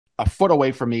a foot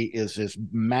away from me is this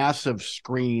massive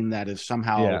screen that is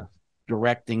somehow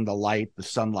directing the light, the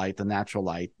sunlight, the natural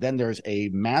light. Then there's a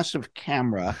massive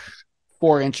camera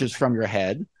 4 inches from your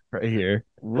head, right here,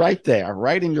 right there,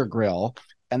 right in your grill.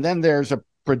 And then there's a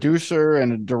producer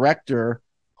and a director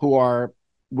who are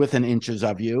within inches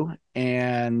of you.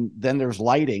 And then there's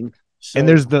lighting. So, and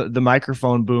there's the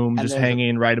microphone boom just there's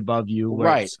hanging right above you,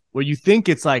 right. where you think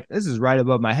it's like, this is right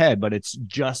above my head, but it's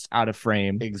just out of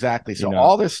frame. Exactly. So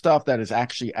all this stuff that is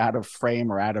actually out of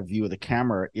frame or out of view of the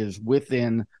camera is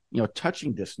within,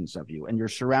 touching distance of you, and you're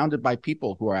surrounded by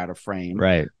people who are out of frame.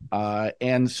 Right.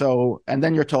 And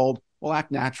then you're told, well, act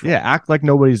natural. Yeah, act like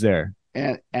nobody's there.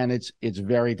 And it's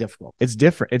very difficult. It's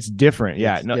different. It's different.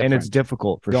 Yeah. It's different. And it's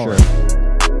difficult for sure.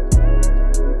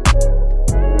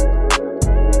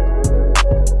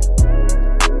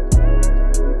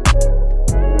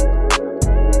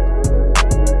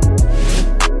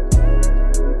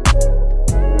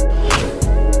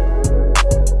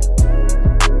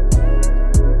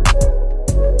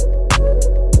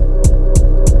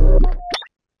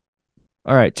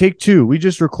 All right, take two. We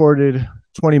just recorded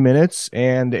 20 minutes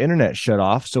and the internet shut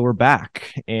off. So we're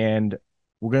back and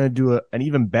we're going to do an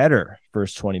even better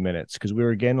first 20 minutes because we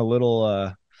were getting a little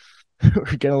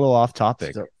off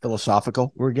topic. So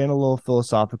philosophical. We're getting a little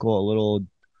philosophical, a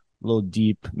little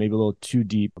deep, maybe a little too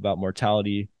deep about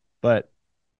mortality. But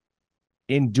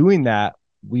in doing that,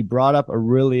 we brought up a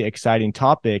really exciting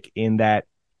topic in that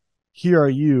here are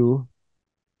you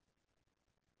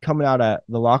coming out of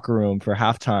the locker room for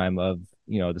halftime of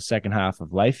the second half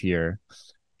of life here,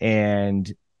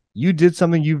 and you did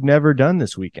something you've never done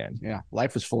this weekend. Yeah,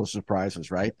 life is full of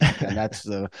surprises, right? And that's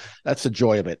the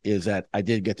joy of it, is that I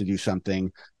did get to do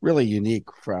something really unique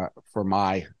for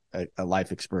my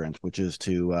life experience, which is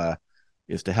to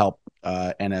help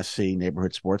NSC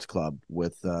Neighborhood Sports Club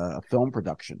with a film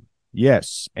production.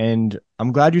 Yes, and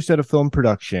I'm glad you said a film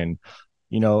production.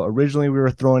 Originally we were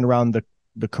throwing around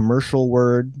the commercial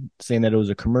word, saying that it was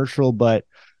a commercial, but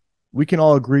we can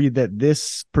all agree that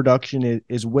this production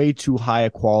is way too high a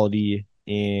quality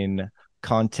in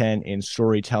content, in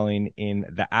storytelling, in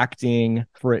the acting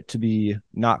for it to be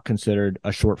not considered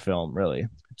a short film, really.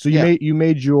 So you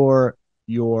made your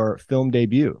film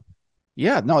debut.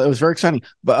 Yeah, no, it was very exciting.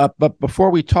 But before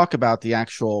we talk about the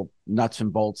actual nuts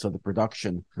and bolts of the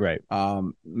production, right?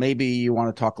 Maybe you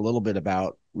want to talk a little bit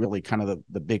about really kind of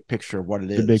the big picture of what it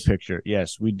is. The big picture.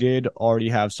 Yes, we did already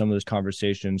have some of this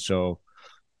conversation, so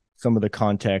some of the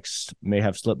context may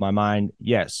have slipped my mind.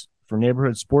 Yes, for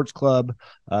Neighborhood Sports Club,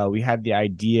 we had the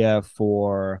idea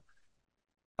for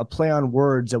a play on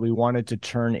words that we wanted to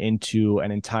turn into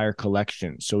an entire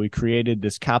collection. So we created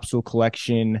this capsule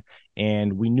collection,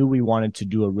 and we knew we wanted to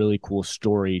do a really cool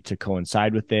story to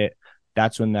coincide with it.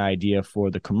 That's when the idea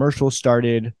for the commercial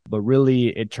started, but really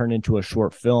it turned into a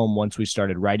short film once we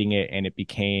started writing it, and it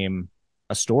became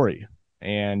a story.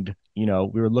 And,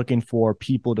 we were looking for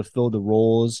people to fill the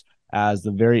roles as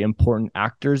the very important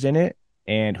actors in it.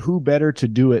 And who better to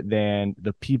do it than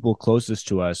the people closest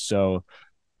to us? So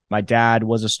my dad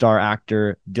was a star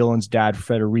actor. Dylan's dad,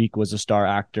 Frederic, was a star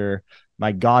actor.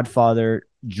 My godfather,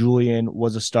 Julian,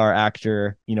 was a star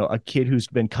actor. A kid who's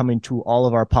been coming to all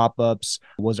of our pop-ups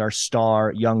was our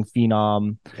star young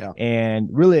phenom. Yeah. And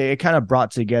really it kind of brought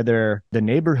together the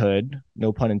neighborhood,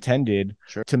 no pun intended,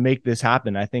 sure, to make this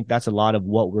happen. I think that's a lot of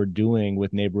what we're doing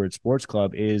with Neighborhood Sports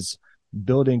Club, is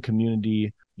building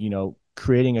community,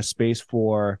 creating a space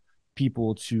for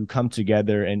people to come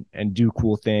together and do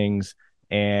cool things.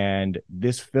 And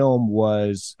this film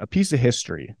was a piece of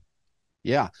history.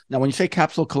 Yeah. Now, when you say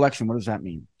capsule collection, what does that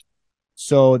mean?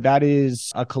 So that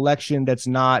is a collection it's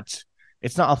not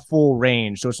a full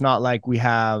range. So it's not like we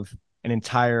have an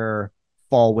entire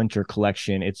fall winter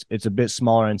collection. It's a bit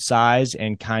smaller in size,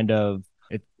 and kind of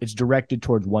it's directed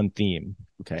towards one theme.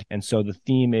 Okay. And so the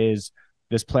theme is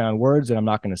this play on words that I'm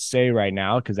not going to say right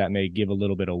now because that may give a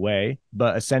little bit away.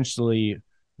 But essentially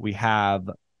we have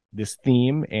this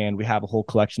theme and we have a whole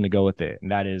collection to go with it.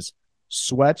 And that is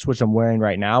sweats, which I'm wearing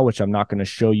right now, which I'm not going to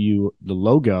show you the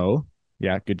logo.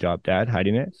 Yeah, good job, Dad,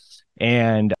 hiding it.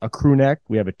 And a crew neck.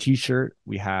 We have a t-shirt.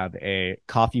 We have a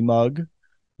coffee mug.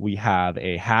 We have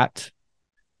a hat.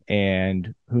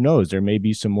 And who knows, there may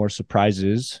be some more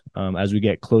surprises as we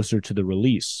get closer to the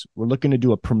release. We're looking to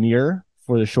do a premiere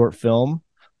for the short film,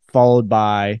 followed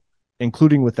by,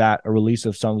 including with that, a release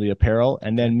of some of the apparel,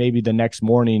 and then maybe the next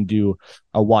morning do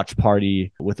a watch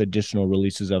party with additional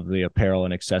releases of the apparel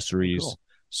and accessories. Cool.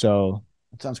 So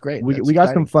that sounds great. We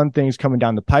got some fun things coming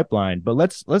down the pipeline, but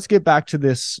let's get back to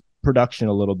this production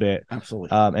a little bit. Absolutely.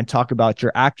 And talk about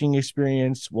your acting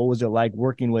experience. What was it like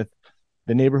working with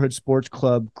the neighborhood sports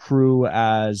club crew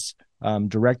as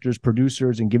directors,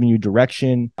 producers, and giving you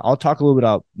direction. I'll talk a little bit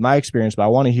about my experience, but I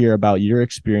want to hear about your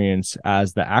experience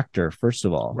as the actor, first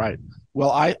of all. Right.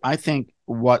 Well, I think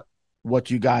what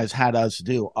you guys had us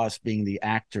do, us being the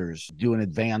actors, do in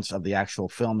advance of the actual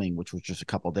filming, which was just a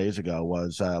couple of days ago,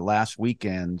 was last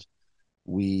weekend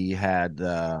we had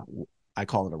I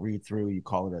call it a read through. You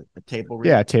call it a table read.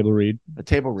 Yeah, table read. A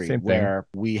table read. Same where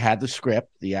we had the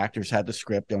script, the actors had the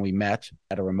script, and we met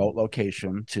at a remote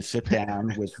location to sit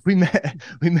down with. we met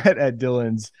at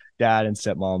Dylan's dad and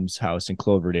stepmom's house in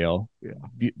Cloverdale.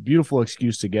 Yeah, beautiful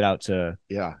excuse to get out to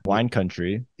wine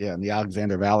country. Yeah, in the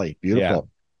Alexander Valley. Beautiful.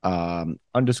 Yeah.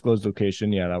 Undisclosed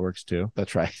location. Yeah, that works too.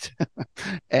 That's right.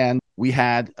 And we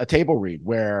had a table read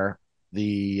where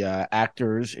the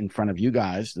actors in front of you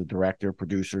guys, the director,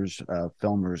 producers,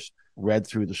 filmers, read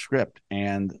through the script.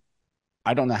 And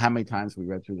I don't know how many times we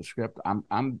read through the script.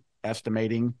 I'm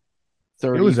estimating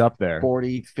 30, it was up there,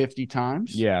 40, 50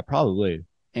 times. Yeah, probably.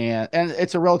 And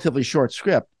it's a relatively short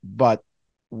script, but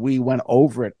we went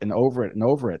over it and over it and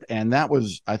over it. And that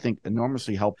was, I think,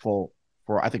 enormously helpful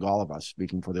for, I think, all of us,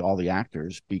 speaking for all the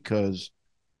actors, because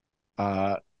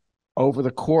over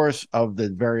the course of the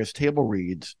various table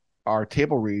reads, our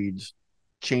table reads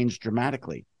changed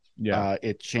dramatically. Yeah,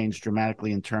 it changed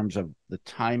dramatically in terms of the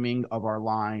timing of our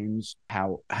lines,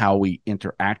 how we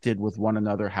interacted with one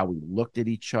another, how we looked at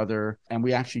each other, and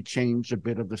we actually changed a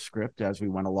bit of the script as we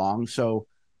went along. So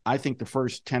I think the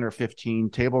first 10 or 15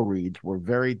 table reads were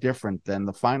very different than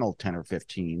the final 10 or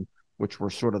 15, which were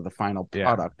sort of the final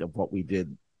product of what we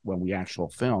did when we actually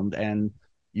filmed. And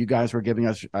you guys were giving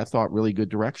us, I thought, really good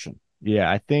direction.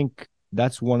 Yeah, I think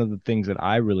that's one of the things that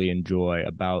I really enjoy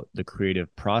about the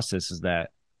creative process, is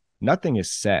that nothing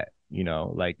is set,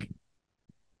 like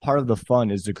part of the fun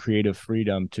is the creative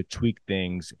freedom to tweak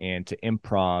things and to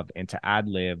improv and to ad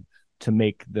lib to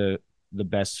make the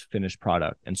best finished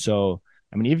product. And so,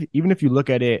 I mean, even if you look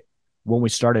at it when we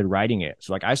started writing it,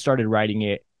 so like I started writing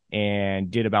it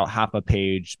and did about half a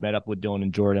page, met up with Dylan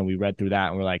and Jordan, we read through that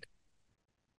and we're like,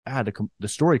 the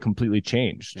story completely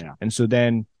changed. Yeah. And so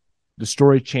then the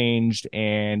story changed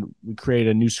and we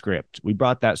created a new script. We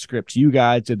brought that script to you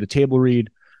guys, did the table read.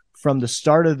 From the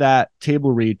start of that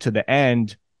table read to the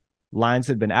end, lines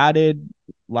had been added,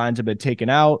 lines had been taken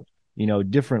out,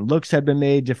 different looks had been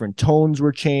made, different tones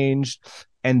were changed.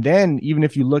 And then even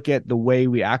if you look at the way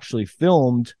we actually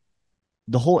filmed,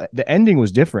 the ending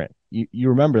was different. You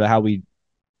remember how it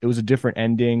was a different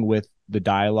ending with the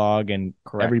dialogue and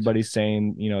everybody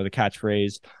saying, the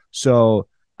catchphrase. So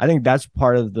I think that's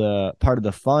part of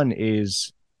the fun,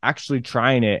 is actually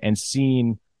trying it and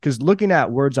seeing, because looking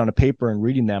at words on a paper and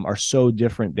reading them are so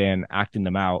different than acting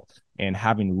them out and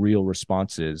having real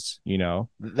responses.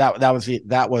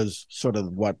 That was sort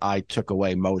of what I took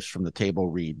away most from the table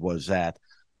read, was that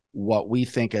what we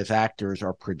think as actors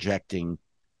are projecting,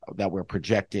 that we're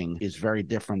projecting, is very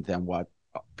different than what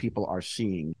people are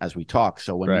seeing as we talk.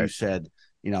 So when you said,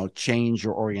 change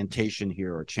your orientation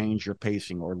here, or change your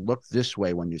pacing, or look this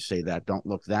way when you say that, don't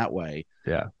look that way.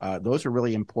 Yeah. Those are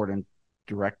really important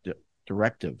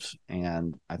directives.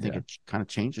 And I think it kind of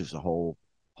changes the whole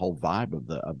vibe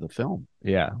of the film.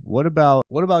 Yeah. What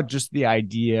about just the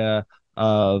idea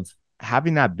of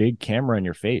having that big camera in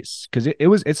your face? Because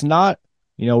it's not,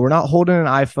 we're not holding an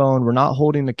iPhone, we're not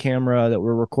holding the camera that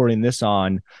we're recording this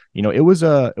on. It was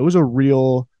a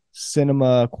real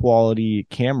cinema quality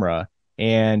camera.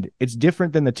 And it's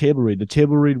different than the table read. The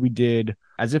table read we did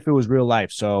as if it was real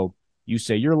life. So you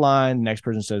say your line, the next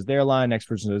person says their line, next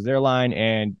person says their line,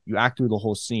 and you act through the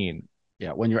whole scene.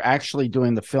 Yeah, when you're actually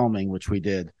doing the filming, which we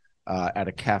did at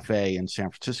a cafe in San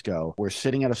Francisco, we're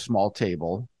sitting at a small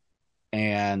table,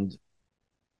 and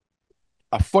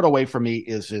a foot away from me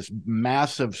is this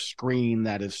massive screen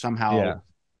that is somehow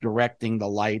directing the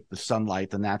light, the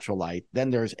sunlight, the natural light. Then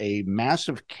there's a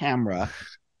massive camera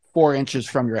 4 inches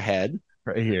from your head.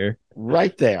 Right here.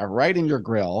 Right there, right in your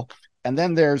grill. And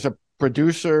then there's a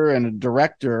producer and a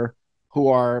director who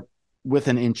are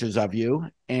within inches of you.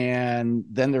 And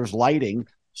then there's lighting.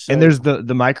 So, and there's the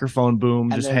microphone boom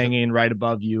just hanging right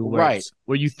above you.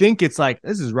 Where you think it's like,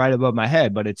 this is right above my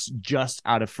head, but it's just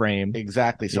out of frame.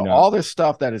 Exactly. So all this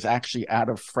stuff that is actually out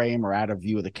of frame or out of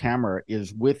view of the camera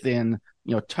is within,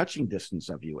 touching distance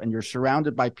of you. And you're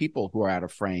surrounded by people who are out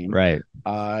of frame. Right.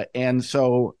 And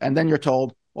then you're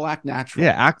told, well, act natural.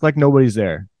 Yeah. Act like nobody's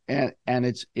there. And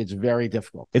it's very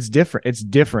difficult. It's different. It's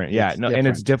different. Yeah. And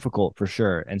it's difficult for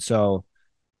sure. And so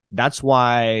that's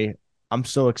why I'm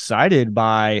so excited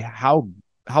by how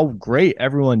great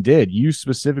everyone did. You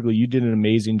specifically, you did an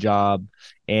amazing job.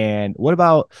 And what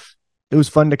about, it was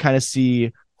fun to kind of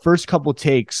see first couple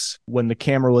takes when the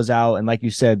camera was out, and like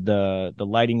you said, the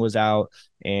lighting was out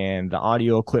and the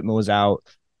audio equipment was out,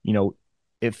 you know,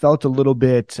 it felt a little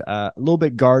bit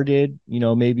guarded, you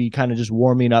know, maybe kind of just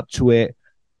warming up to it.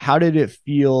 How did it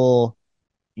feel,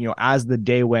 you know, as the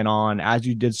day went on, as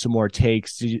you did some more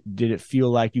takes? Did it feel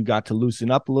like you got to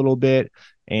loosen up a little bit?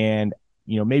 And,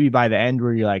 you know, maybe by the end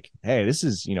where you're like, hey, this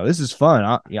is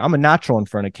fun. I'm a natural in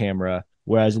front of camera.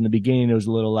 Whereas in the beginning, it was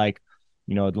a little like,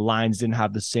 you know, the lines didn't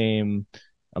have the same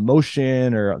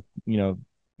emotion, or, you know,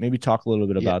 maybe talk a little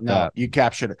bit about that. You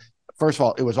captured it. First of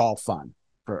all, it was all fun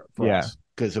for us,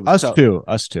 because it was us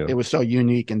us too. It was so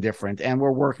unique and different, and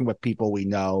we're working with people we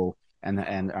know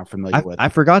and are familiar with. I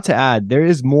forgot to add, there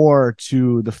is more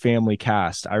to the family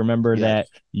cast. I remember that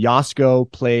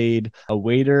Yasko played a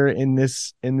waiter in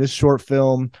this short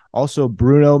film. Also,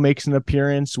 Bruno makes an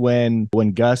appearance when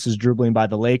Gus is dribbling by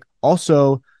the lake.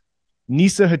 Also,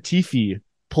 Nisa Hatifi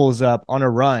pulls up on a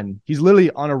run. He's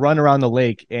literally on a run around the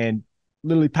lake and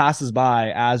literally passes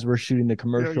by as we're shooting the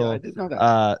commercial. I didn't know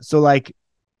that. So like,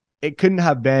 it couldn't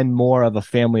have been more of a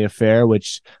family affair,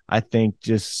 which I think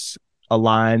just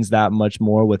aligns that much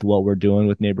more with what we're doing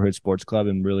with Neighborhood Sports Club,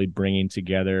 and really bringing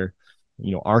together,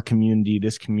 you know, our community,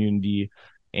 this community,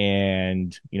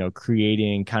 and, you know,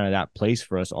 creating kind of that place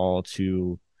for us all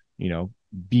to, you know,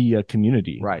 be a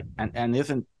community. Right. And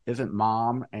isn't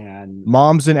mom and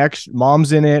mom's in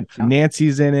it. No.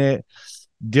 Nancy's in it.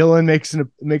 Dylan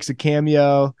makes a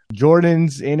cameo.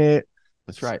 Jordan's in it.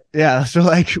 That's right. Yeah. So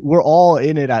like, we're all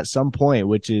in it at some point,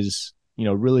 which is, you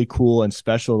know, really cool and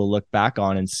special to look back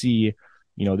on and see,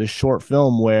 you know, this short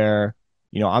film where,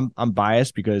 you know, I'm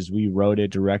biased because we wrote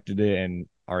it, directed it, and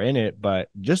are in it, but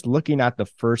just looking at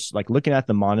looking at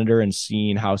the monitor and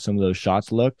seeing how some of those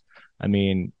shots looked, I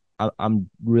mean, I'm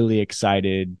really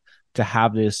excited to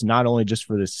have this, not only just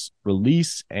for this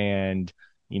release and,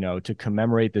 you know, to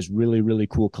commemorate this really, really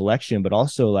cool collection, but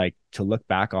also like to look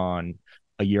back on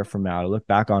a year from now, to look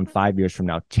back on 5 years from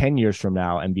now, 10 years from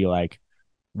now, and be like,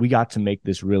 we got to make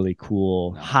this really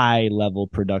cool, high level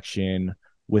production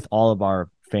with all of our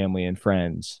family and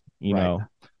friends, you know?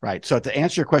 Right. So to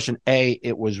answer your question, A,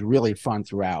 it was really fun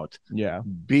throughout. Yeah.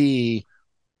 B,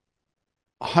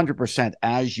 100%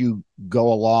 as you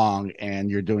go along and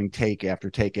you're doing take after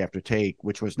take after take,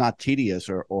 which was not tedious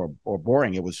or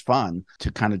boring. It was fun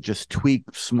to kind of just tweak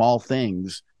small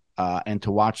things and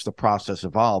to watch the process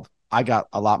evolve. I got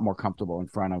a lot more comfortable in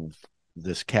front of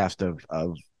this cast of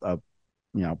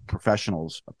you know,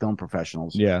 professionals, film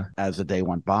professionals, as the day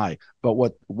went by. But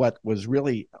what was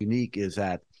really unique is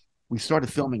that we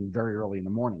started filming very early in the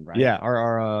morning, right? Yeah,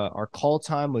 our call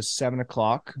time was 7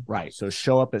 o'clock. Right. So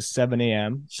show up at 7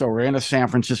 a.m. So we're in a San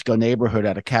Francisco neighborhood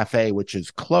at a cafe, which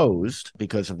is closed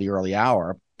because of the early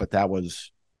hour, but that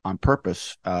was on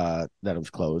purpose that it was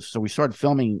closed. So we started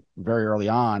filming very early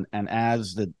on, and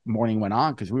as the morning went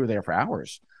on, because we were there for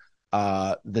hours,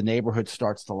 the neighborhood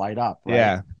starts to light up,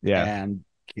 right? Yeah. And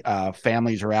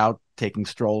families are out taking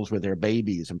strolls with their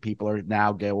babies, and people are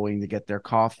now going to get their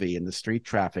coffee, and the street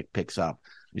traffic picks up.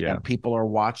 Yeah. And people are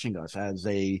watching us as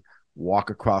they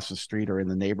walk across the street or in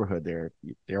the neighborhood.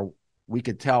 We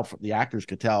could tell, the actors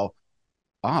could tell,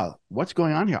 what's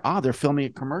going on here? They're filming a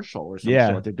commercial or some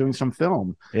sort. They're doing some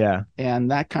film. Yeah.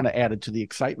 And that kind of added to the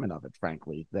excitement of it,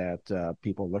 frankly, that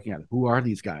people looking at it. Who are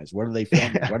these guys? What are they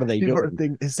filming? What are they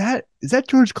doing? Is that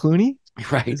George Clooney?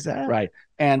 Right. Right.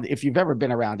 And if you've ever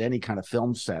been around any kind of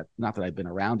film set, not that I've been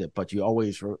around it, but you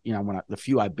always, you know, the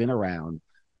few I've been around,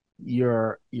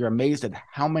 you're amazed at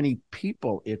how many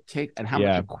people it takes and how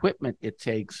much equipment it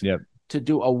takes to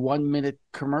do a 1 minute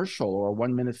commercial or a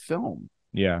 1 minute film.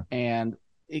 Yeah. And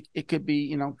it could be,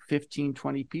 you know, 15,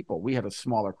 20 people. We had a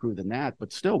smaller crew than that,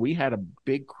 but still we had a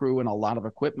big crew and a lot of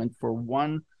equipment for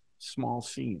one small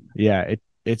scene. Yeah.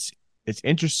 It's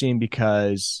interesting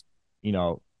because, you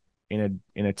know, in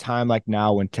a time like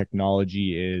now when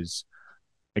technology is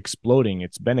exploding,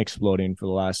 it's been exploding for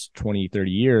the last 20,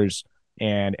 30 years,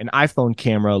 and an iPhone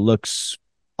camera looks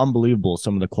unbelievable,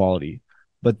 some of the quality.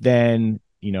 But then,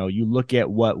 you know, you look at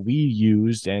what we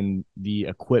used and the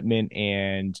equipment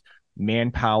and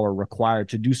manpower required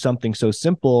to do something so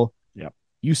simple.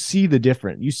 You see the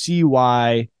difference. You see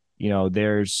why, you know,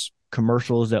 there's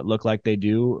commercials that look like they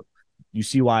do. You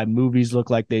see why movies look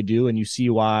like they do, and you see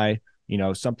why, you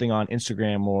know, something on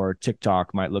Instagram or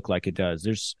TikTok might look like it does.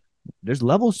 There's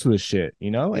levels to this shit,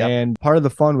 you know? And part of the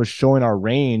fun was showing our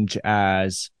range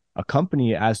as a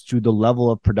company as to the level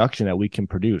of production that we can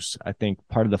produce. I think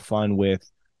part of the fun with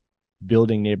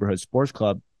building Neighborhood Sports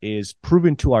Club is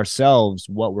proving to ourselves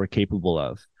what we're capable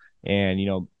of. And, you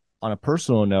know, on a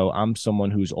personal note, I'm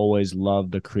someone who's always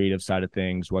loved the creative side of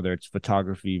things, whether it's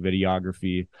photography,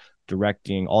 videography,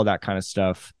 directing, all that kind of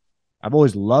stuff. I've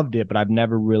always loved it, but I've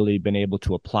never really been able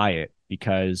to apply it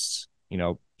because,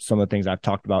 some of the things I've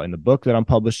talked about in the book that I'm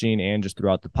publishing and just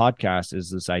throughout the podcast is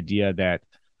this idea that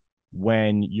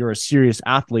when you're a serious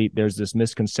athlete, there's this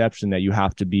misconception that you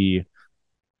have to be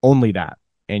only that.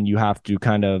 And you have to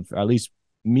kind of, at least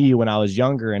me when I was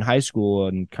younger in high school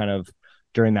and kind of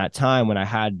during that time when I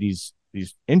had these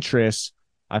interests,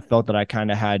 I felt that I kind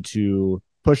of had to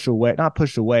not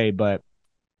push away, but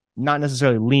not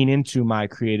necessarily lean into my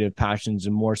creative passions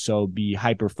and more so be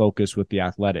hyper focused with the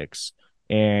athletics.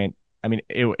 And I mean,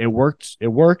 it worked. It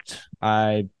worked.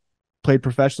 I played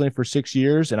professionally for 6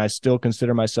 years, and I still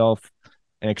consider myself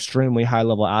an extremely high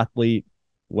level athlete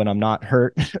when I'm not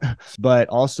hurt. But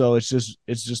also, it's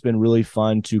just been really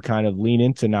fun to kind of lean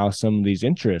into now some of these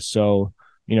interests. So,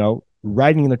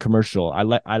 writing the commercial,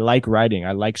 I like writing.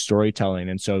 I like storytelling,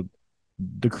 and so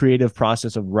the creative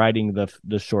process of writing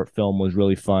the short film was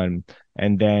really fun.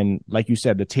 And then, like you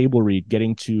said, the table read,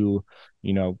 getting to,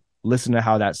 listen to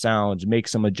how that sounds, make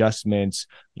some adjustments,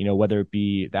 whether it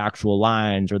be the actual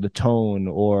lines or the tone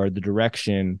or the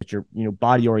direction, your,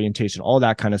 body orientation, all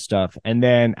that kind of stuff. And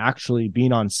then actually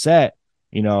being on set,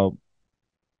 I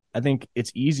think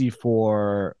it's easy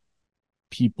for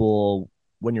people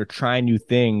when you're trying new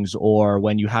things or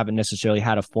when you haven't necessarily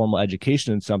had a formal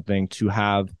education in something to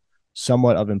have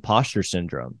somewhat of imposter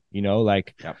syndrome,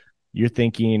 like Yep. You're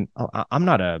thinking, oh, I'm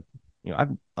not a,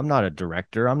 I'm not a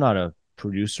director. I'm not a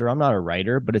producer. I'm not a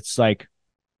writer, but it's like,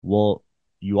 well,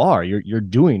 you're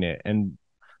doing it. And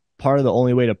part of the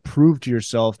only way to prove to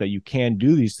yourself that you can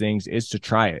do these things is to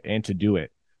try it and to do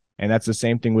it. And that's the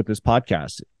same thing with this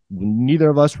podcast.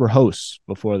 Neither of us were hosts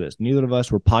before this. Neither of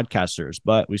us were podcasters,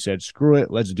 but we said, screw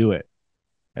it, let's do it.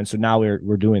 And so now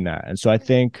we're doing that. And so I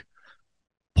think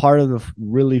part of the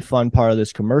really fun part of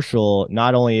this commercial,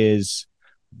 not only is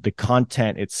the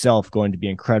content itself going to be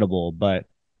incredible, but,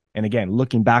 and again,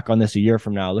 looking back on this a year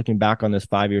from now, looking back on this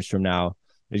 5 years from now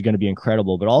is going to be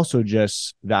incredible, but also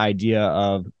just the idea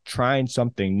of trying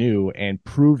something new and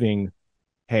proving,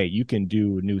 hey, you can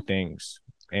do new things.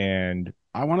 And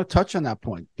I want to touch on that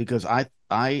point because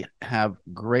I have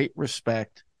great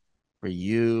respect for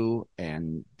you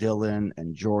and Dylan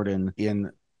and Jordan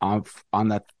on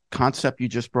that concept you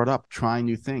just brought up, trying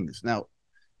new things. Now,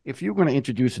 if you're going to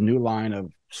introduce a new line of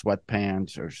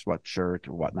sweatpants or sweatshirt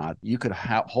or whatnot, you could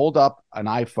hold up an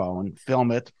iPhone,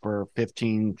 film it for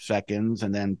 15 seconds,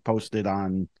 and then post it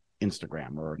on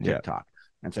Instagram or TikTok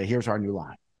and say, here's our new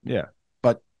line. Yeah.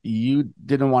 But you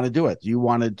didn't want to do it. You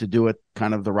wanted to do it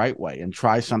kind of the right way and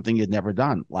try something you'd never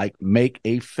done, like make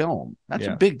a film. That's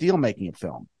a big deal, making a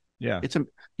film. Yeah.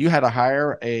 You had to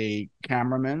hire a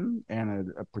cameraman and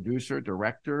a producer,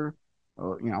 director,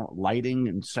 lighting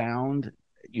and sound.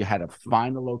 You had to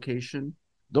find the location.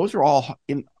 Those are all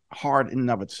hard in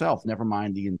and of itself, never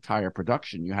mind the entire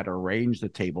production. You had to arrange the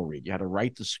table read. You had to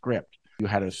write the script. You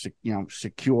had to,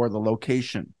 secure the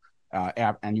location.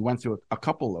 And you went through a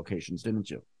couple locations, didn't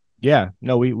you? Yeah.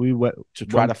 No, we went to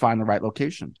try to find the right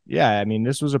location. Yeah. I mean,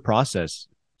 this was a process.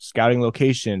 Scouting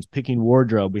locations, picking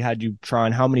wardrobe. We had you try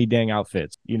on how many dang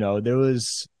outfits.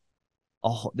 There's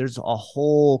a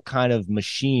whole kind of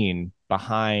machine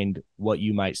behind what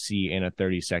you might see in a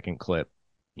 30-second clip,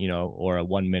 or a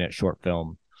 1-minute short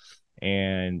film.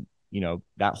 And,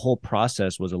 that whole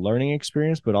process was a learning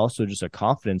experience, but also just a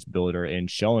confidence builder in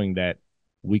showing that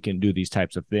we can do these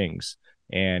types of things.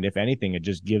 And if anything, it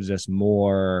just gives us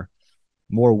more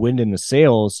wind in the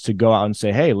sails to go out and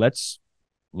say, hey, let's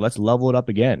level it up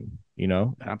again.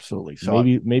 Absolutely. So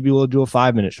maybe we'll do a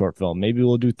 5-minute short film. Maybe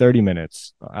we'll do 30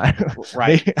 minutes.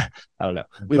 Right. I don't know.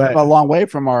 We've come a long way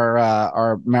from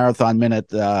our marathon minute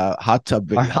hot tub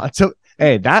video.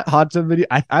 Hey, that hot tub video,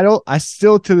 I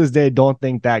still to this day don't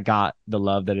think that got the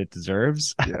love that it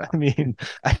deserves. Yeah. I mean,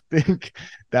 I think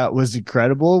that was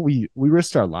incredible. We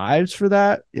risked our lives for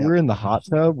that. Yeah. We were in the hot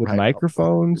tub with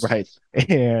microphones. Right.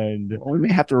 And we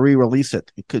may have to re-release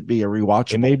it. It could be a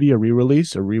rewatchable. It may be a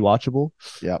re-release, a rewatchable.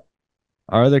 Yep.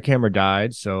 Our other camera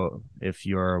died, so if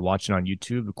you're watching on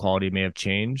YouTube, the quality may have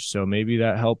changed. So maybe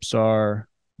that helps our,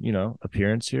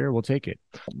 appearance here. We'll take it.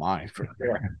 Oh my, for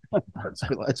sure.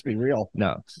 Let's be real.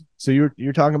 No. So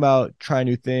you're talking about trying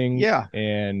new things. Yeah.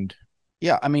 And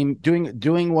I mean,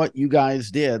 doing what you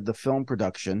guys did, the film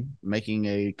production, making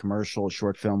a commercial,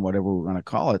 short film, whatever we're going to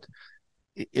call it,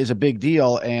 is a big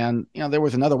deal. And, there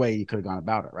was another way you could have gone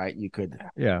about it, right? You could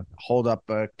hold up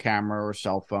a camera or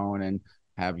cell phone and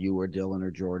have you or Dylan or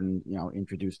Jordan,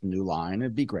 introduce the new line.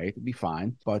 It'd be great. It'd be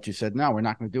fine. But you said, no, we're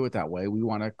not going to do it that way. We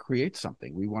want to create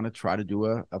something. We want to try to do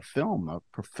a film, a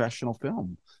professional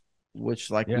film, which,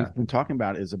 like we've been talking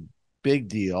about, is a big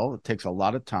deal. It takes a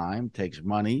lot of time, takes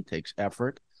money, takes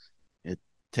effort. It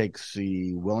takes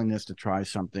the willingness to try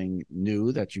something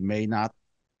new that you may not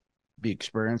be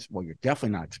experienced. Well, you're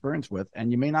definitely not experienced with,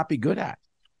 and you may not be good at.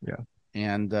 Yeah.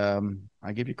 And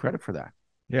I give you credit for that.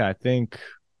 Yeah. I think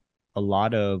a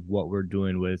lot of what we're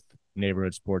doing with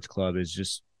Neighborhood Sports Club is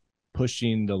just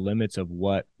pushing the limits of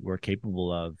what we're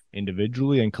capable of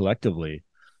individually and collectively.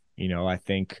 I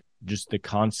think just the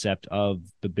concept of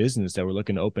the business that we're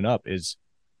looking to open up is,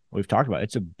 we've talked about,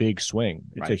 it's a big swing.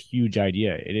 It's a huge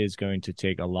idea. It is going to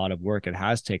take a lot of work. It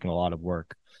has taken a lot of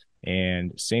work.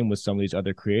 And same with some of these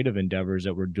other creative endeavors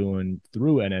that we're doing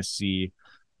through NSC.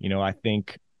 I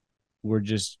think we're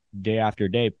just day after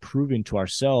day proving to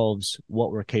ourselves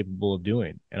what we're capable of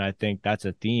doing. And I think that's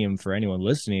a theme for anyone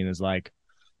listening, is like,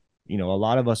 a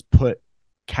lot of us put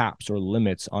caps or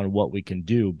limits on what we can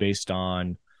do based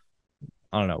on,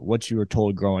 I don't know, what you were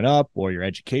told growing up, or your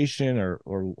education, or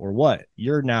what.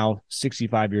 You're now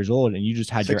 65 years old, and you just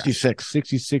had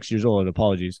 66 years old.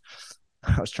 Apologies.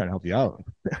 I was trying to help you out.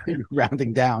 You're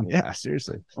rounding down. Yeah,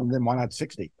 seriously. And then why not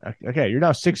 60? Okay, you're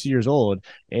now 60 years old,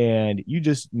 and you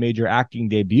just made your acting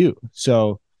debut.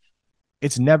 So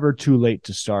it's never too late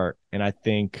to start. And I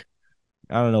think,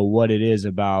 I don't know what it is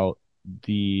about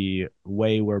the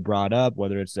way we're brought up,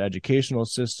 whether it's the educational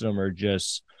system or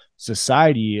just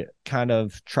society, kind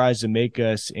of tries to make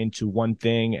us into one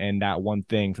thing, and that one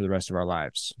thing for the rest of our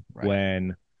lives.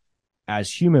 When as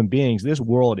human beings, this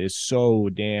world is so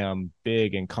damn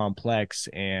big and complex,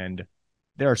 and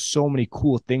there are so many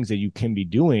cool things that you can be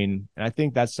doing. And I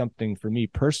think that's something for me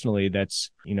personally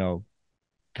that's,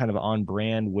 kind of on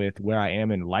brand with where I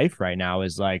am in life right now,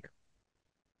 is like,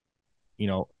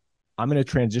 I'm in a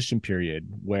transition period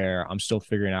where I'm still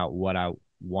figuring out what I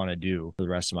want to do for the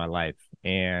rest of my life.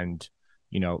 And,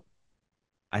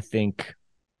 I think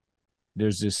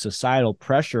there's this societal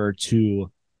pressure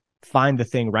to find the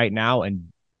thing right now and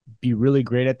be really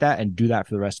great at that and do that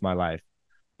for the rest of my life.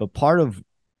 But part of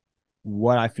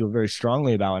what I feel very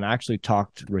strongly about, and I actually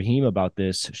talked to Raheem about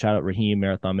this, shout out Raheem,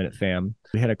 Marathon Minute fam.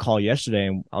 We had a call yesterday,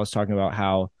 and I was talking about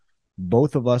how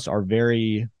both of us are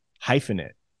very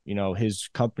hyphenate. His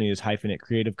company is Hyphenate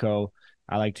Creative Co.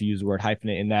 I like to use the word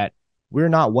hyphenate in that we're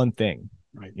not one thing.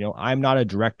 Right. I'm not a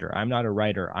director. I'm not a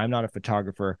writer. I'm not a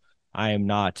photographer. I am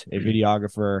not a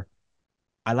videographer.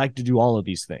 I like to do all of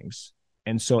these things.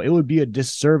 And so it would be a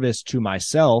disservice to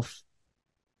myself.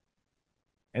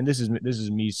 And this is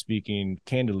me speaking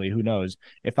candidly, who knows,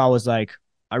 if I was like,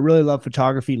 I really love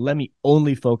photography, let me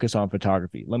only focus on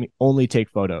photography. Let me only take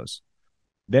photos.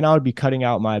 Then I would be cutting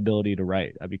out my ability to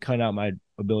write. I'd be cutting out my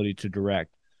ability to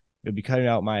direct. It'd be cutting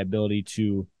out my ability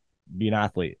to be an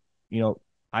athlete.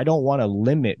 I don't want to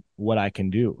limit what I can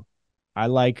do. I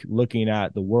like looking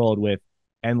at the world with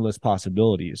endless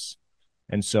possibilities.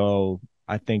 And so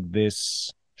I think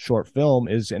this short film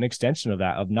is an extension of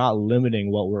that, of not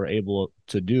limiting what we're able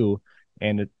to do,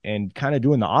 and kind of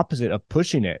doing the opposite of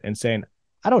pushing it and saying,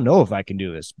 I don't know if I can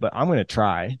do this, but I'm going to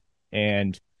try.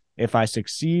 And if I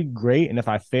succeed, great. And if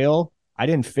I fail, I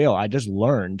didn't fail. I just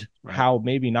learned how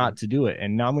maybe not to do it.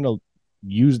 And now I'm going to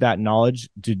use that knowledge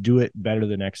to do it better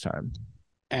the next time.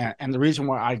 And the reason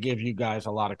why I give you guys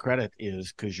a lot of credit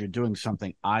is because you're doing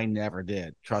something I never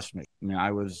did. Trust me. I mean,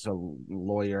 I was a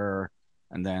lawyer,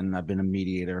 and then I've been a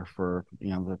mediator for,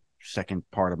 the second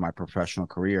part of my professional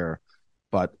career,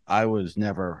 but I was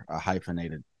never a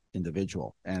hyphenated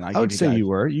individual. And I would say you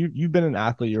were. You've been an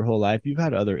athlete your whole life. You've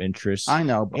had other interests. I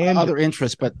know, other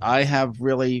interests, but I have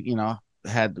really,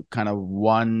 had kind of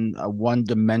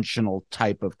one-dimensional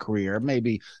type of career,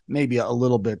 maybe a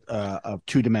little bit of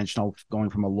two-dimensional,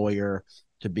 going from a lawyer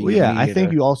to being a mediator. I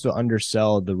think you also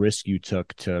undersell the risk you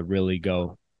took to really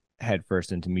go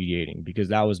headfirst into mediating, because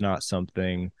that was not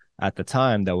something at the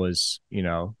time that was,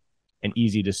 an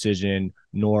easy decision,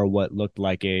 nor what looked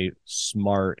like a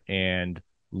smart and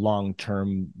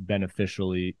long-term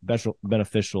beneficial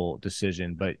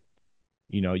decision. But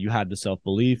you had the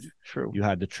self-belief, you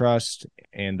had the trust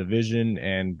and the vision,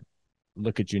 and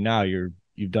look at you now. You've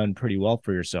done pretty well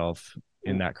for yourself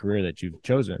in that career that you've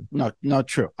chosen. No,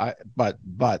 true. But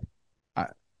I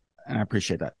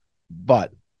appreciate that.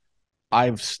 But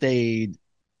I've stayed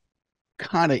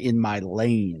kind of in my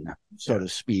lane, so to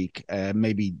speak,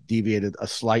 maybe deviated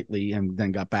slightly and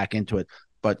then got back into it.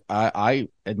 But I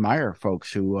admire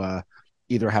folks who,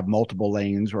 either have multiple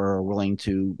lanes or are willing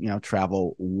to,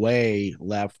 travel way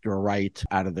left or right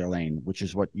out of their lane, which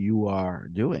is what you are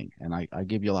doing. And I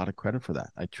give you a lot of credit for that.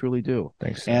 I truly do.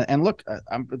 Thanks. And look,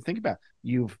 I'm thinking about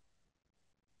you've,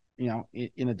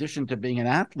 in addition to being an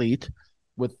athlete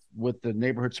with the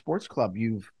neighborhood sports club,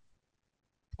 you've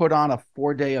put on a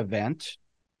 4-day event,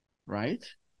 right?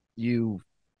 You've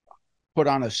put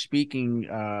on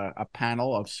a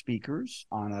panel of speakers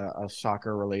on a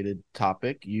soccer related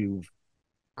topic. You've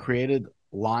created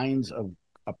lines of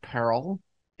apparel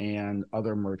and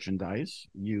other merchandise.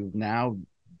 You've now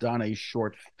done a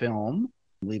short film,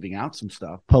 leaving out some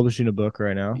stuff. Publishing a book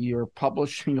right now. You're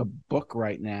publishing a book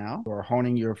right now. You're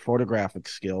honing your photographic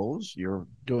skills. You're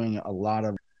doing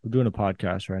We're doing a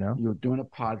podcast right now. You're doing a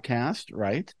podcast,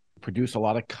 right? Produce a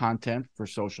lot of content for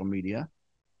social media.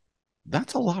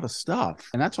 That's a lot of stuff.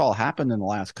 And that's all happened in the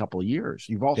last couple of years.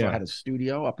 You've also had a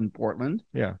studio up in Portland.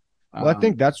 Yeah. Well, I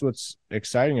think that's what's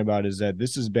exciting about it, is that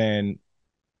this has been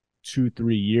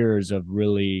 2-3 years of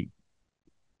really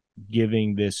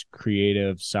giving this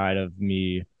creative side of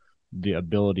me the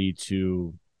ability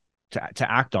to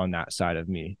act on that side of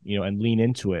me, and lean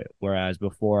into it. Whereas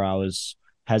before I was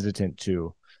hesitant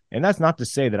to. And that's not to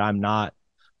say that I'm not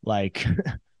like,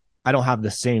 I don't have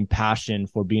the same passion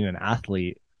for being an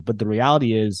athlete, but the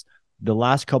reality is the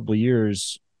last couple of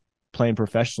years playing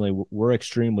professionally were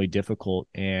extremely difficult,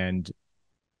 and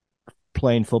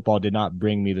playing football did not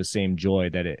bring me the same joy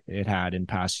that it had in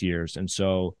past years. And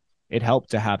so it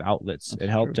helped to have outlets. It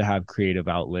helped to have creative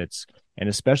outlets. And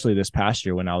especially this past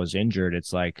year when I was injured,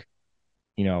 it's like,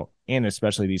 and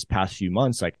especially these past few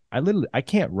months, like I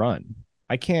can't run.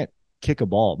 I can't kick a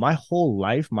ball. My whole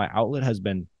life, my outlet has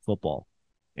been football.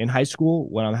 In high school,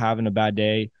 when I'm having a bad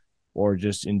day, or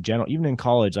just in general, even in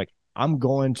college, like I'm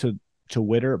going to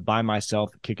Witter by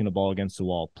myself, kicking a ball against the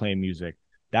wall, playing music.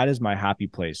 That is my happy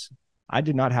place. I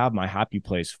did not have my happy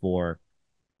place for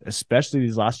especially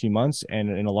these last few months, and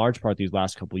in a large part these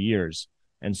last couple of years.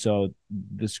 And so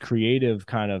this creative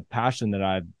kind of passions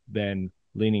I've been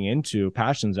leaning into,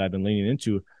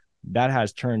 that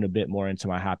has turned a bit more into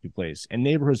my happy place. And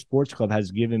Neighborhood Sports Club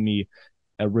has given me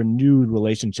a renewed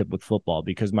relationship with football,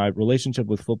 because my relationship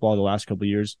with football the last couple of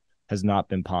years has not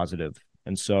been positive.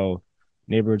 And so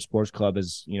Neighborhood Sports Club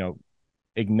has,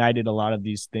 ignited a lot of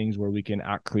these things where we can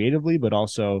act creatively, but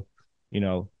also,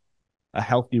 a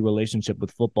healthy relationship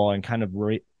with football, and kind of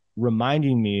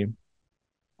reminding me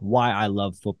why I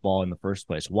love football in the first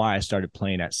place, why I started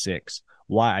playing at 6,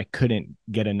 why I couldn't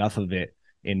get enough of it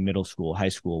in middle school, high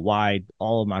school, why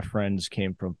all of my friends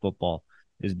came from football,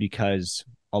 is because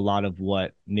a lot of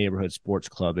what Neighborhood Sports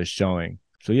Club is showing.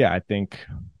 So yeah, I think.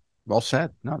 Well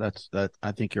said. No,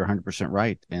 I think you're 100%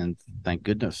 right. And thank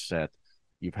goodness that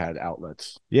you've had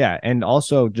outlets. Yeah. And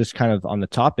also, just kind of on the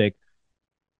topic,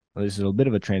 this is a bit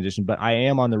of a transition, but I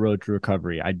am on the road to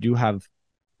recovery. I do have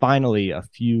finally a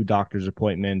few doctor's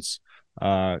appointments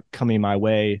coming my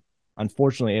way.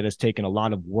 Unfortunately, it has taken a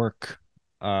lot of work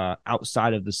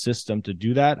outside of the system to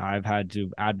do that. I've had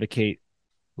to advocate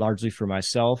largely for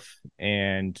myself,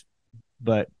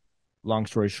 but long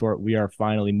story short, we are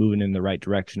finally moving in the right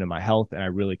direction in my health, and I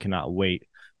really cannot wait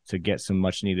to get some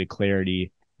much needed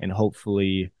clarity and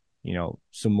hopefully,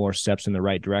 some more steps in the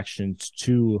right direction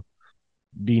to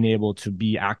being able to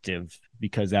be active,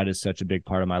 because that is such a big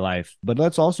part of my life. But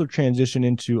let's also transition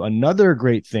into another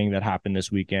great thing that happened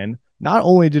this weekend. Not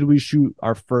only did we shoot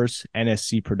our first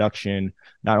NSC production,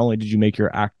 not only did you make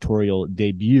your actorial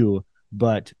debut,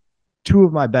 but 2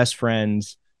 of my best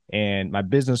friends and my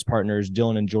business partners,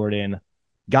 Dylan and Jordan,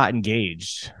 got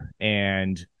engaged.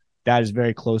 And that is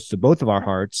very close to both of our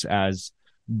hearts, as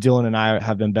Dylan and I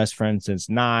have been best friends since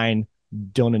 9.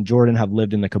 Dylan and Jordan have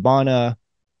lived in the cabana.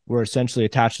 We're essentially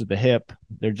attached at the hip.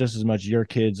 They're just as much your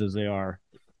kids as they are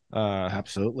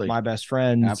absolutely my best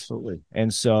friends. Absolutely.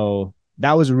 And so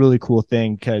that was a really cool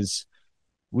thing, because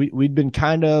we'd been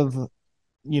kind of,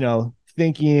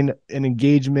 thinking an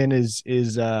engagement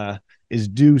is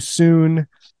due soon,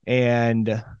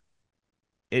 and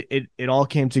it all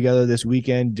came together this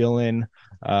weekend. Dylan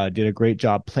did a great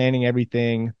job planning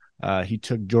everything. He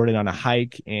took Jordan on a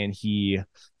hike, and he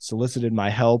solicited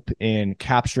my help in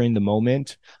capturing the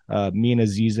moment. Me and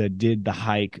Aziza did the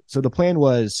hike. So the plan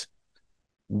was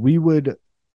they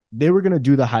were going to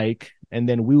do the hike, and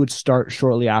then we would start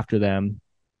shortly after them.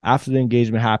 After the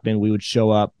engagement happened, we would show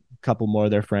up, a couple more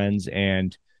of their friends,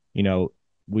 and,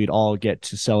 we'd all get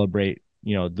to celebrate,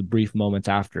 the brief moments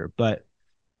after. But,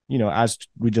 as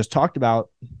we just talked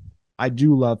about, I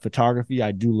do love photography.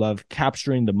 I do love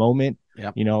capturing the moment.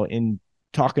 Yep. In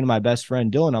talking to my best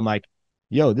friend Dylan, I'm like,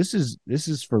 yo, this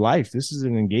is for life. This is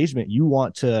an engagement. You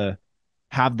want to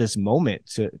have this moment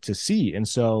to see. And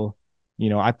so,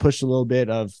 I pushed a little bit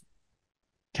of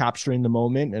capturing the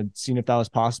moment and seeing if that was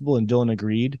possible, and Dylan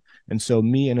agreed. And so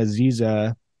me and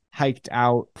Aziza hiked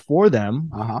out for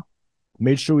them.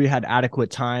 Made sure we had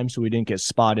adequate time so we didn't get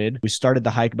spotted. We started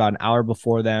the hike about an hour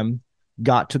before them,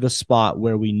 got to the spot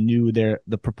where we knew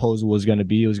the proposal was going to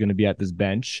be. It was going to be at this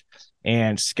bench,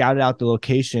 and scouted out the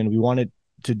location. We wanted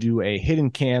to do a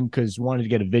hidden cam because we wanted to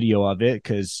get a video of it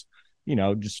because,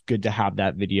 just good to have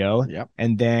that video. Yep.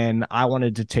 And then I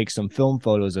wanted to take some film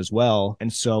photos as well.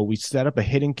 And so we set up a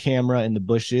hidden camera in the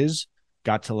bushes,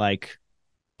 got to like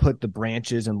put the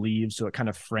branches and leaves so it kind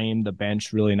of framed the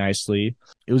bench really nicely.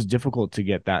 It was difficult to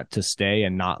get that to stay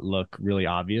and not look really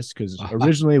obvious because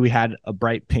originally we had a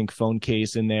bright pink phone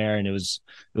case in there and it was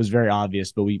very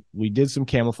obvious, but we did some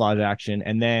camouflage action,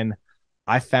 and then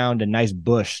I found a nice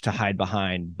bush to hide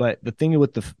behind. But the thing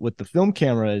with the film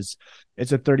camera is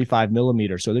it's a 35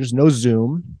 millimeter, so there's no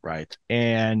zoom, right?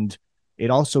 And it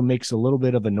also makes a little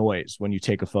bit of a noise when you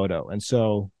take a photo. And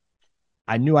so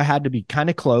I knew I had to be kind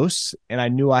of close, and I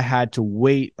knew I had to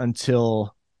wait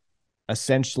until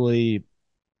essentially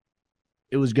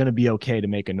it was going to be okay to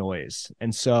make a noise.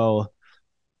 And so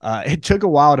it took a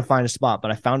while to find a spot,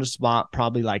 but I found a spot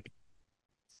probably like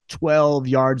 12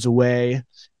 yards away,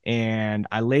 and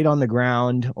I laid on the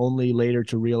ground, only later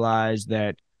to realize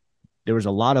that there was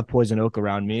a lot of poison oak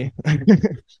around me.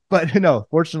 But no,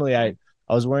 fortunately, I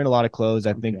was wearing a lot of clothes.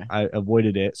 I think I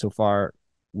avoided it. So far,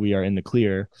 we are in the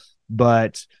clear.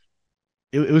 But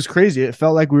it was crazy. It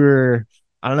felt like we were,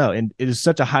 I don't know, and it is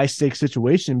such a high stakes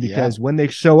situation because when they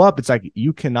show up, it's like,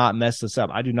 you cannot mess this up.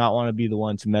 I do not want to be the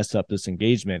one to mess up this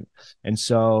engagement. And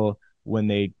so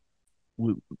when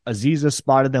Aziza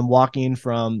spotted them walking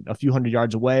from a few hundred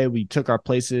yards away, we took our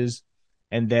places,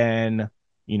 and then,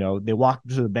 they walked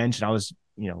to the bench, and I was,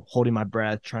 holding my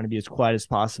breath, trying to be as quiet as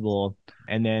possible.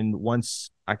 And then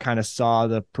once I kind of saw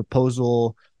the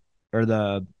proposal or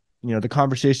the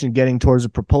conversation getting towards the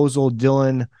proposal,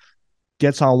 Dylan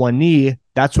gets on one knee.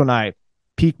 That's when I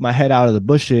peeked my head out of the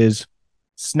bushes,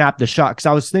 snapped the shot. Cause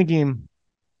I was thinking,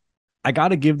 I got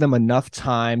to give them enough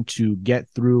time to get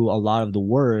through a lot of the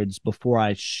words before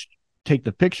I take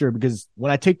the picture, because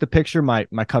when I take the picture, my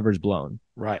cover's blown.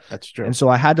 Right. That's true. And so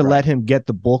I had to let him get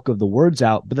the bulk of the words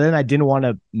out, but then I didn't want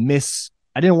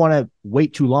to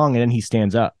wait too long, and then he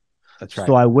stands up. That's right.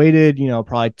 So I waited,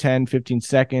 probably 10, 15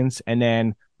 seconds. And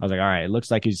then I was like, all right, it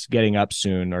looks like he's getting up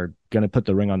soon or going to put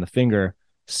the ring on the finger,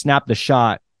 snap the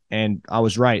shot. And I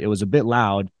was right. It was a bit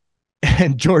loud.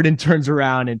 And Jordan turns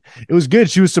around, and it was good.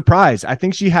 She was surprised. I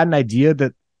think she had an idea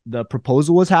that the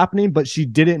proposal was happening, but she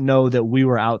didn't know that we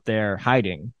were out there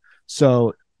hiding.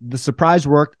 So the surprise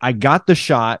worked. I got the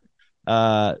shot.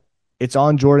 It's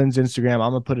on Jordan's Instagram.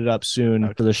 I'm going to put it up soon.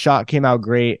 Okay. So the shot came out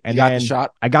great. And then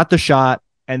I got the shot.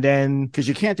 And then, because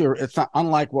you can't do it, it's not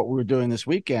unlike what we were doing this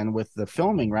weekend with the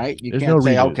filming, right? You can't no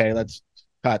say, redos. okay, let's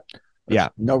cut.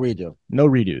 No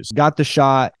redos. Got the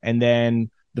shot, and then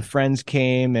the friends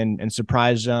came and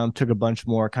surprised them, took a bunch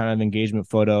more kind of engagement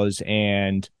photos.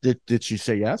 And did she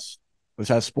say yes? Was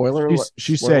that a spoiler?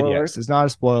 She said yes. It's not a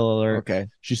spoiler alert. Okay.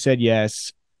 She said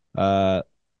yes.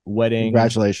 Wedding.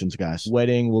 Congratulations, guys.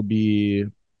 Wedding will be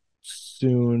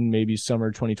soon, maybe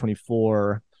summer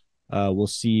 2024. We'll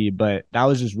see. But that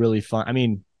was just really fun. I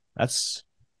mean,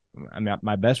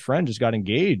 my best friend just got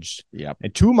engaged. Yep.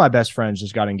 And two of my best friends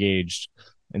just got engaged.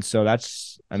 And so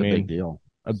that's a big deal.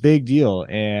 A big deal,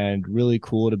 and really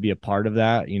cool to be a part of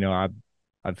that.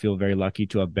 I feel very lucky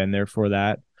to have been there for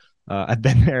that. I've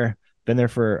been there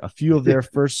for a few of their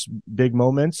first big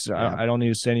moments. Yeah. I don't need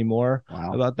to say any more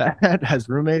about that as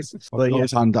roommates. But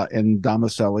yes, in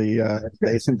Domicelli,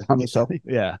 days in Domicelli.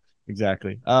 Yeah,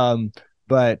 exactly.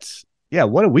 But yeah,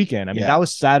 what a weekend. I mean, that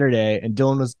was Saturday, and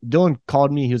Dylan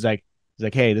called me. He was like,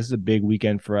 hey, this is a big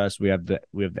weekend for us. We have the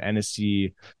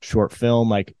NSC short film.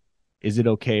 Like, is it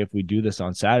okay if we do this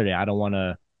on Saturday? I don't want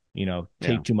to,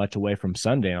 take too much away from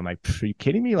Sunday. And I'm like, are you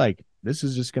kidding me? Like, this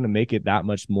is just going to make it that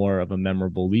much more of a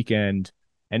memorable weekend.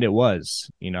 And it was,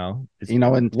 it's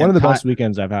one of the best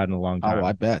weekends I've had in a long time. Oh,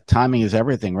 I bet. Timing is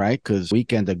everything, right? Because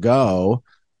weekend ago,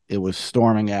 it was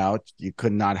storming out. You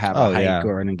could not have a hike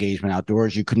or an engagement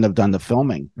outdoors. You couldn't have done the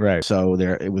filming. Right. So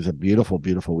it was a beautiful,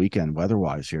 beautiful weekend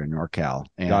weather-wise here in NorCal.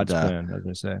 And, God's plan, as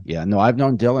I say. Yeah, no, I've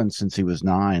known Dylan since he was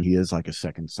 9. He is like a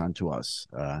second son to us.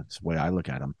 It's the way I look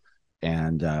at him.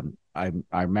 And I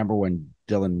remember when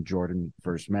Dylan and Jordan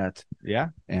first met. Yeah.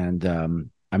 And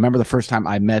I remember the first time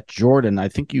I met Jordan. I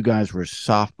think you guys were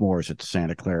sophomores at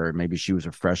Santa Clara. Maybe she was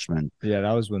a freshman. Yeah,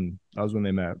 that was when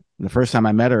they met. The first time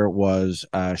I met her was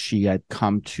she had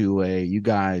come to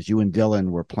you and Dylan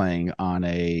were playing on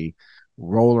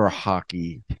roller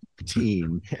hockey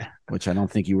team, which I don't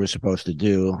think you were supposed to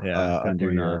do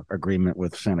under your agreement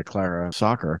with Santa Clara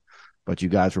Soccer. But you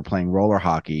guys were playing roller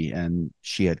hockey, and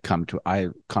I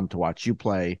come to watch you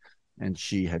play, and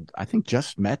she had, I think,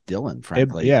 just met Dylan,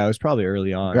 frankly. It was probably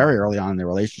early on. Very early on in the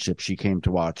relationship, she came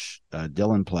to watch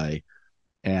Dylan play.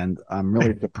 And I'm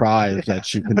really surprised that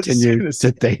she continued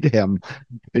to date him,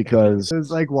 because it was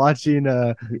like watching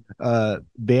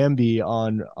Bambi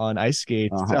on ice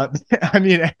skates. I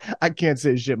mean, I can't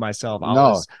say shit myself.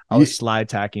 I was slide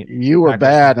tacking. You were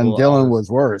bad, and Dylan was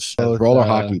worse. Both, roller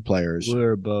hockey players. We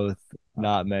were both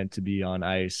not meant to be on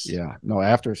ice. Yeah. No,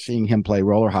 after seeing him play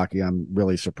roller hockey, I'm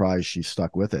really surprised she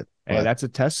stuck with it. Hey, that's a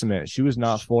testament. She was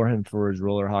not for him for his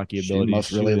roller hockey ability. She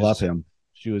must really love him.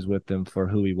 She was with him for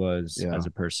who he was as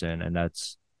a person, and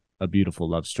that's a beautiful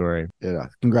love story. Yeah,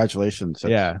 congratulations.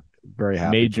 That's very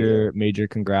happy. Major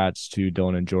congrats to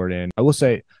Dylan and Jordan. I will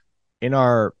say, in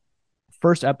our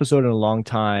first episode in a long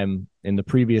time, in the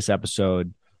previous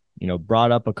episode,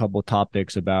 brought up a couple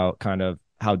topics about kind of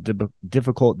how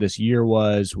difficult this year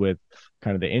was with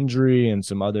kind of the injury and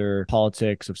some other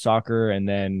politics of soccer. And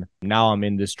then now I'm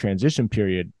in this transition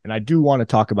period, and I do want to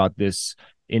talk about this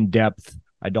in depth.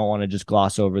 I don't want to just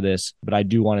gloss over this, but I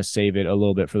do want to save it a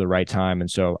little bit for the right time.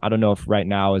 And so I don't know if right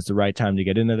now is the right time to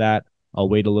get into that. I'll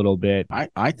wait a little bit.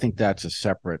 I think that's a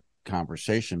separate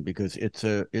conversation, because it's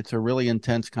a really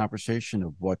intense conversation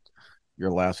of what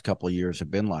your last couple of years have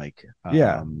been like.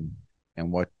 And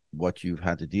what you've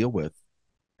had to deal with.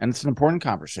 And it's an important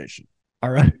conversation. All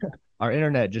right. Our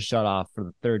internet just shut off for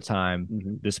the third time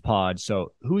this pod.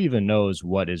 So who even knows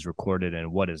what is recorded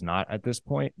and what is not at this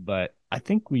point? But I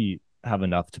think we have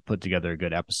enough to put together a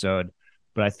good episode.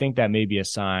 But I think that may be a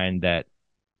sign that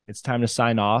it's time to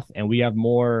sign off, and we have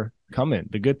more coming.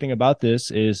 The good thing about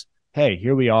this is, hey,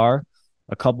 here we are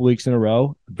a couple weeks in a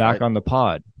row back on the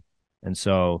pod. And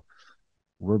so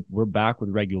we're back with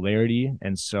regularity.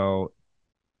 And so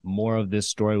more of this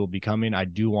story will be coming. I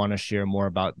do want to share more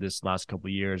about this last couple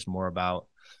of years, more about,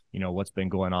 what's been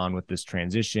going on with this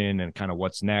transition and kind of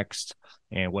what's next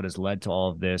and what has led to all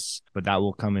of this. But that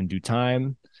will come in due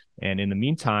time. And in the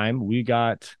meantime, we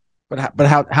got. But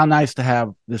how nice to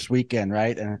have this weekend,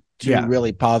 right? And two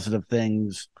really positive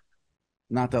things.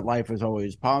 Not that life is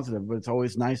always positive, but it's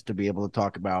always nice to be able to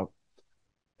talk about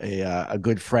a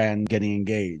good friend getting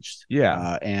engaged.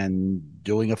 And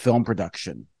doing a film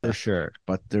production. For sure.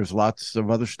 But there's lots of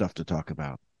other stuff to talk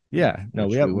about. Yeah. No,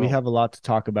 we have a lot to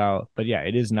talk about. But yeah,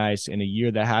 it is nice in a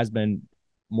year that has been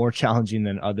more challenging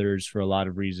than others for a lot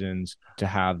of reasons, to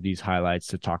have these highlights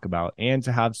to talk about and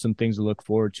to have some things to look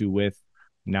forward to, with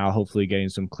now hopefully getting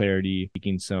some clarity,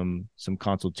 taking some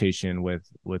consultation with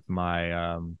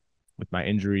my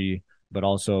injury. But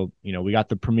also, we got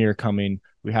the premiere coming.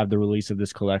 We have the release of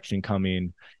this collection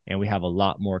coming, and we have a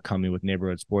lot more coming with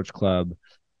Neighborhood Sports Club.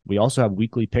 We also have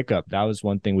weekly pickup. That was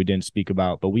one thing we didn't speak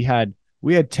about, but we had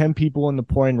 10 people in the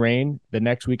pouring rain. The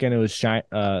next weekend, it was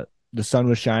the sun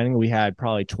was shining. We had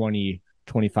probably 20,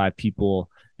 25 people,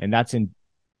 and that's in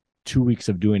 2 weeks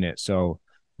of doing it. So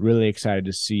really excited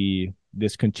to see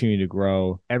this continue to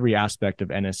grow, every aspect of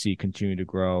NSC continue to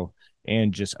grow,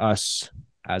 and just us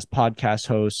as podcast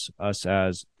hosts, us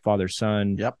as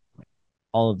father-son. Yep.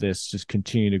 All of this just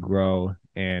continue to grow.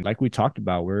 And like we talked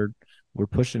about, we're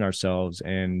pushing ourselves,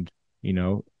 and,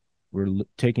 we're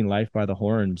taking life by the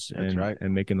horns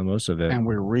and making the most of it. And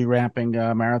we're re-ramping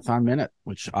Marathon Minute,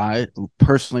 which I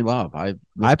personally love. I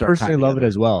personally love it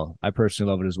as well.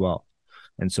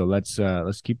 And so let's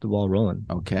keep the ball rolling.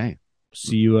 Okay.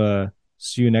 See you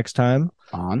next time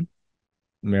on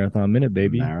Marathon Minute,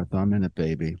 baby. Marathon Minute,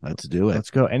 baby. Let's do it. Let's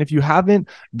go. And if you haven't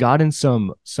gotten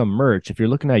some merch, if you're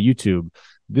looking at YouTube,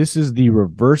 this is the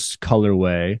reverse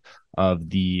colorway of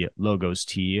the logos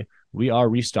tee. We are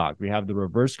restocked. We have the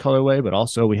reverse colorway, but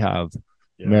also we have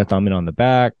Marathon Minute on the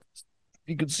back.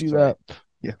 You can see that.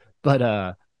 Yeah.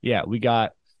 But we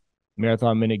got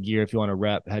Marathon Minute gear. If you want to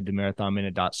rep, head to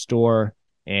marathonminute.store,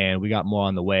 and we got more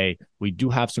on the way. We do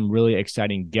have some really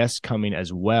exciting guests coming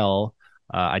as well.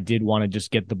 I did want to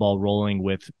just get the ball rolling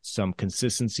with some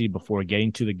consistency before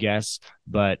getting to the guests,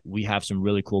 but we have some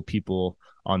really cool people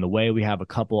on the way. We have a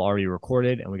couple already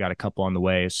recorded, and we got a couple on the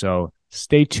way. So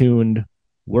stay tuned.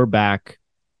 We're back.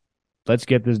 Let's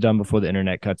get this done before the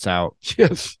internet cuts out.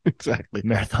 Yes, exactly.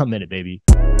 Marathon Minute, baby.